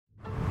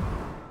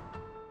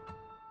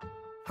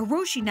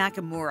Hiroshi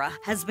Nakamura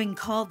has been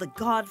called the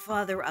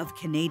godfather of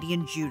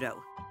Canadian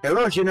Judo.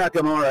 Hiroshi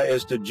Nakamura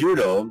is to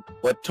Judo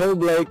what Toe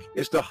Blake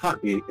is to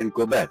hockey in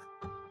Quebec.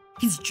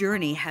 His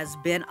journey has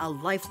been a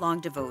lifelong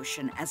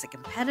devotion as a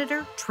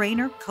competitor,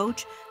 trainer,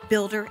 coach,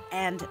 builder,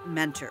 and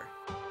mentor.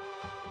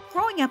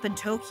 Growing up in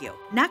Tokyo,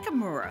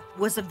 Nakamura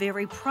was a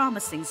very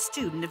promising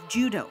student of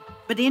judo,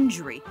 but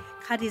injury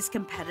cut his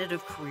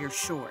competitive career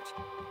short.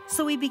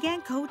 So he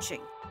began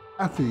coaching.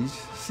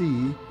 Athletes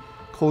see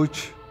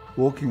coach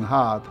working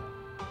hard,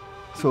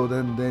 so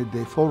then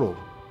they follow.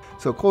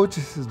 So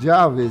coach's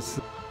job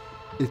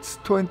it's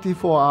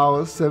 24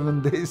 hours,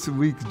 7 days a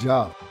week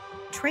job.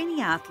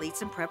 Training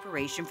athletes in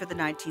preparation for the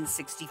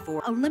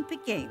 1964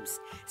 Olympic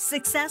Games,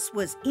 success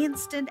was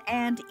instant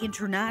and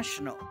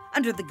international.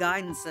 Under the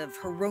guidance of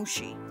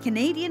Hiroshi,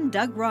 Canadian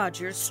Doug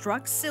Rogers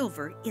struck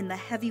silver in the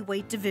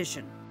heavyweight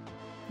division.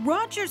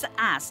 Rogers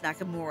asked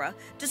Nakamura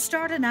to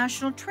start a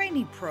national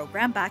training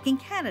program back in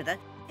Canada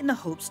in the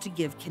hopes to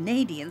give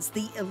Canadians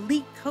the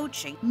elite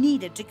coaching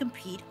needed to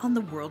compete on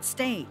the world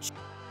stage.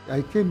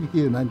 I came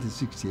here in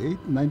 1968.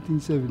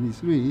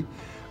 1973,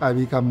 I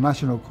became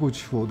national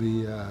coach for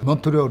the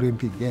Montreal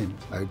Olympic Games.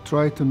 I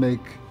tried to make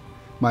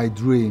my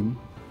dream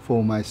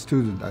for my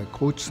student. I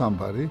coach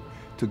somebody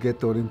to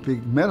get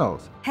Olympic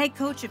medals. Head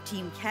coach of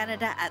Team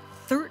Canada at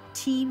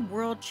 13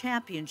 World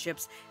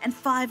Championships and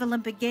 5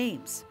 Olympic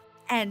Games.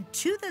 And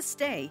to this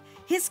day,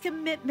 his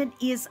commitment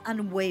is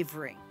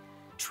unwavering,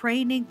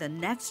 training the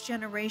next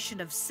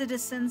generation of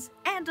citizens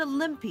and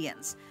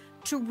Olympians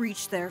to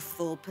reach their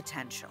full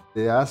potential.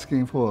 They're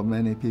asking for,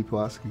 many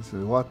people asking, so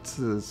what's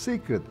the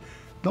secret?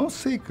 No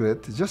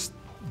secret, just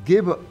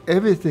give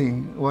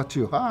everything what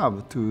you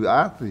have to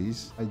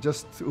athletes. I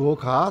just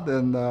work hard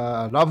and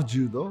love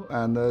judo,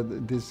 and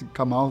this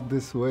come out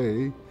this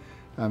way.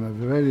 I'm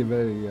very,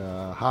 very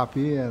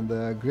happy and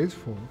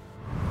grateful.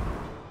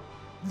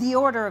 The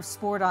Order of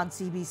Sport on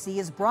CBC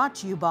is brought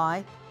to you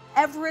by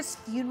Everest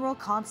Funeral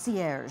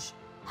Concierge,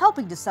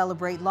 helping to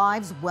celebrate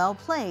lives well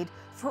played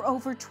for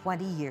over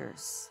 20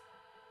 years.